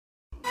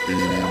Eeny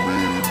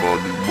Meenie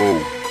Miny Moe.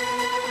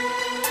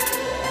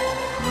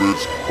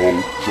 Which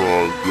hoe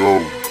tryna go?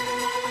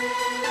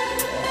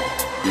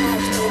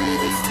 Eeny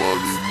Meenie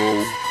Miny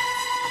Moe.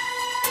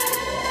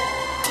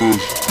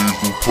 Push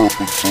diesel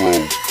purple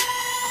throw.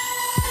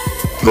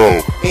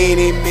 Go.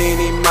 Eeny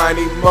Meenie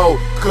Miny Moe,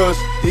 cause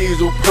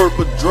diesel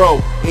purple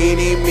dro.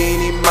 Eeny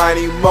Meenie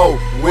Miny Moe,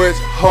 which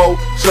hoe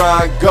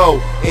tryna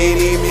go?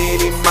 Eeny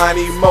Meenie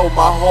Miny Moe,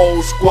 my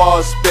whole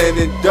squad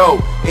spending dough.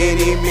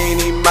 Eeny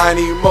Meenie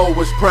Miny Moe,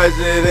 was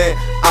president,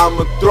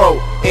 I'ma throw.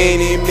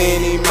 Eeny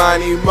Meenie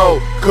Miny Moe,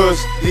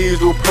 cause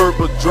diesel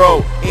purple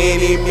dro.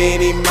 Eeny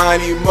Meenie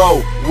Miny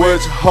Moe,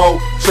 which hoe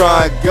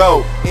tryna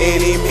go?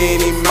 Eeny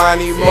Meenie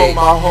Miny Moe,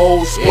 my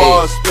whole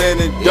squad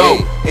spending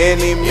dough.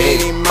 Eeny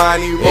Meenie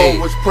Miny Moe,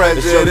 was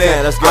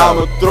president,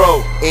 I'ma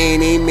throw.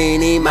 Eeny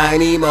Meenie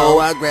Miny Moe,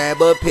 I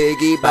grab a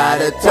piggy by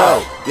the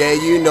toe. Yeah,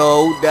 you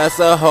know that's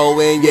a hoe,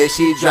 and yeah,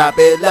 she drop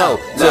it low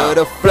to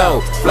the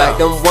flow, like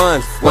them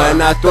ones when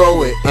I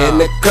throw it in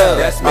the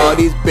club. All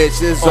these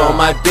bitches on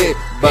my dick,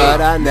 but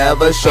I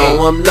never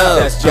show them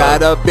love.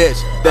 Got a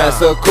bitch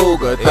that's a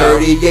cougar,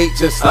 38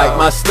 just like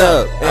my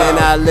snub, and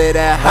I live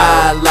that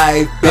high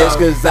life, bitch,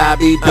 cause I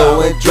be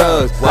doing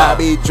drugs. I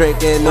be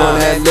drinking on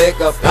that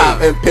liquor,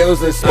 popping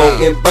pills and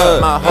smoking bud.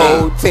 My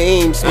whole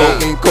team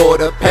smoking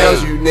quarter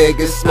pounds, you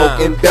niggas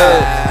smoking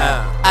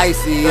dubs.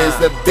 Icy is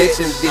the bitch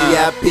and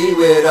VIP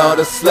with all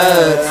the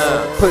slugs.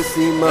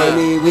 Pussy,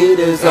 money, weed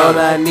is all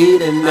I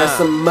need, and that's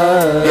some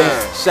mud.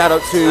 Shout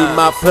out to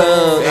my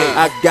plug,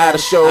 I gotta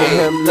show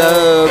him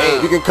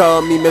love. You can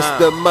call me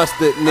Mr.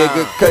 Mustard,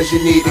 nigga, cause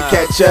you need to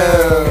catch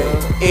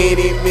up.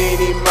 Eeny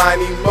Meenie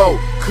Miny Moe,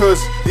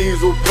 cause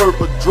diesel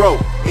purple dro.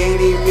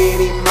 Eeny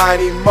Meenie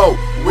Miny Moe,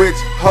 which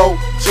hoe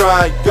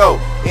tryna go?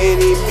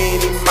 Eeny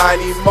Meenie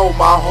Miny Moe,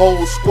 my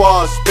whole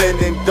squad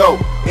spending dough.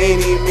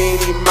 Eeny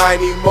Meenie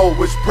Miny Moe,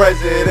 which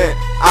president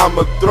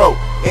I'ma throw?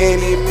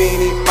 Eeny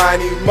Meenie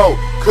Miny Moe,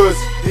 cause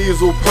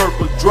diesel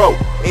purple dro.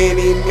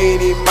 Eeny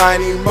Meenie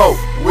Miny Moe,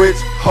 which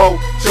hoe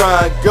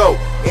tryna go?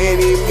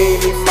 Eeny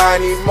Meenie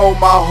Miny Moe,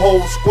 my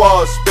whole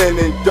squad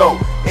spending dough.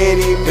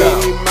 Eeny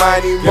Meenie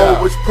Miny Moe,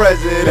 which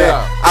president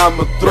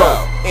I'ma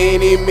throw?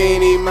 Eeny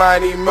Meenie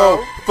Miny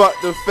Moe, fuck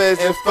the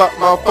feds and fuck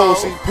my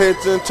foes. She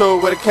pigeon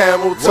toe with a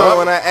camel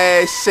toe and her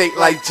ass shake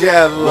like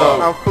jello.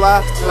 I'm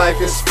fly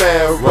like a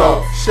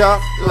sparrow,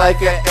 sharp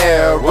like an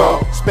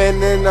arrow.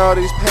 Spending all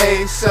these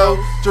pesos,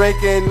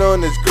 drinking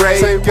on this Grey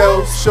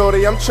Ghost.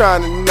 Shorty, I'm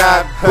trying to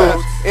not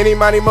boost. Eeny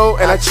Meenie Moe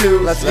and I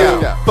choose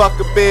you. Fuck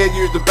a bed,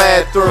 use the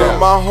bathroom.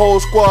 My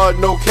whole squad,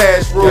 no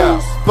cash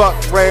rules. Fuck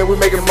rain, we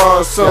making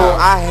monsoon.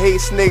 I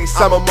hate snakes,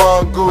 I'm a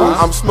mongoose.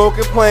 I'm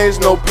smoking planes,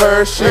 no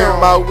parachute.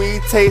 My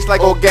weed tastes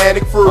like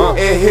organic fruit.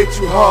 It hit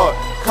you hard,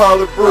 call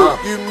it brute.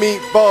 You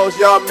meatballs,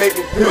 y'all make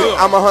me puke.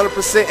 I'm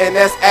 100% and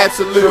that's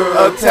absolute.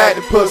 Attack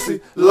the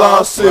pussy,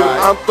 lawsuit.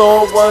 I'm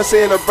throwing once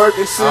in a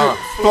Birkin suit.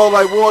 Flow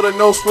like water,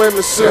 no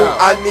swimming suit.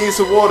 I need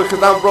some water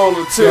cause I'm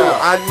rolling too.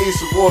 I need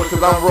some water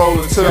cause I'm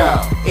rolling too.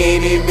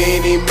 Eeny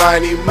Meenie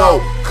Miny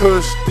Moe,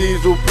 kush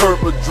diesel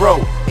purple dro.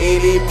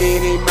 Eeny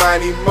Meenie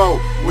Miny Moe,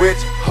 which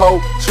hoe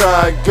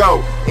tryna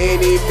go?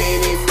 Eeny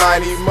Meenie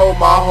Miny Moe,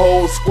 my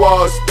whole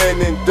squad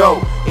spending dough.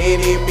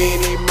 Eeny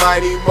Meenie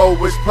Miny Moe,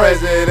 which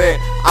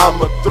president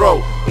I'ma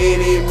throw?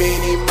 Eeny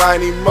Meenie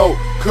Miny Moe,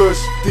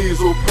 kush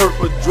diesel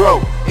purple dro.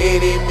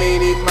 Eeny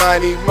Meenie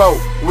Miny Moe,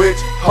 which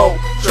hoe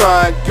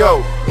tryna go?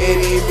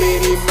 Eeny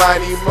Meenie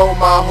Miny Moe,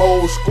 my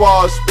whole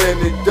squad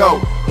spending dough.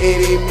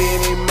 Eeny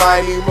Meenie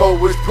Miny Moe,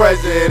 which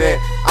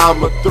president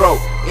I'ma throw?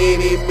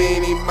 Eeny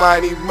Meenie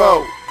Miny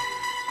Moe.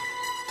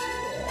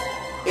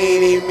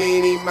 Eeny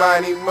Meenie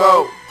Miny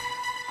Moe,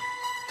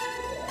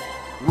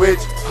 which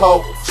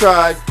hoe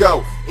tryna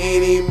go?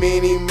 Eeny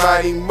Meenie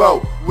Miny Moe,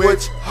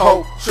 which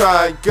hoe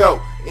tryna go?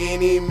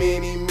 Eeny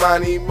Meenie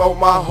Miny Moe,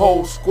 my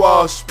whole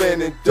squad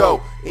spending dough.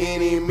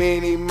 Eeny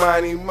Meenie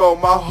Miny Moe,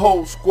 my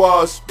whole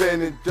squad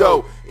spending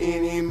dough.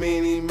 Eeny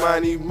Meenie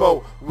Miny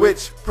Moe,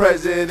 which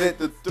president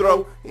to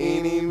throw?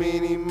 Eeny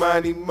Meenie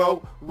Miny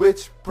Moe,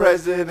 which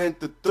president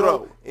to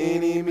throw?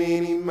 Eeny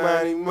Meenie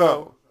Miny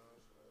Moe.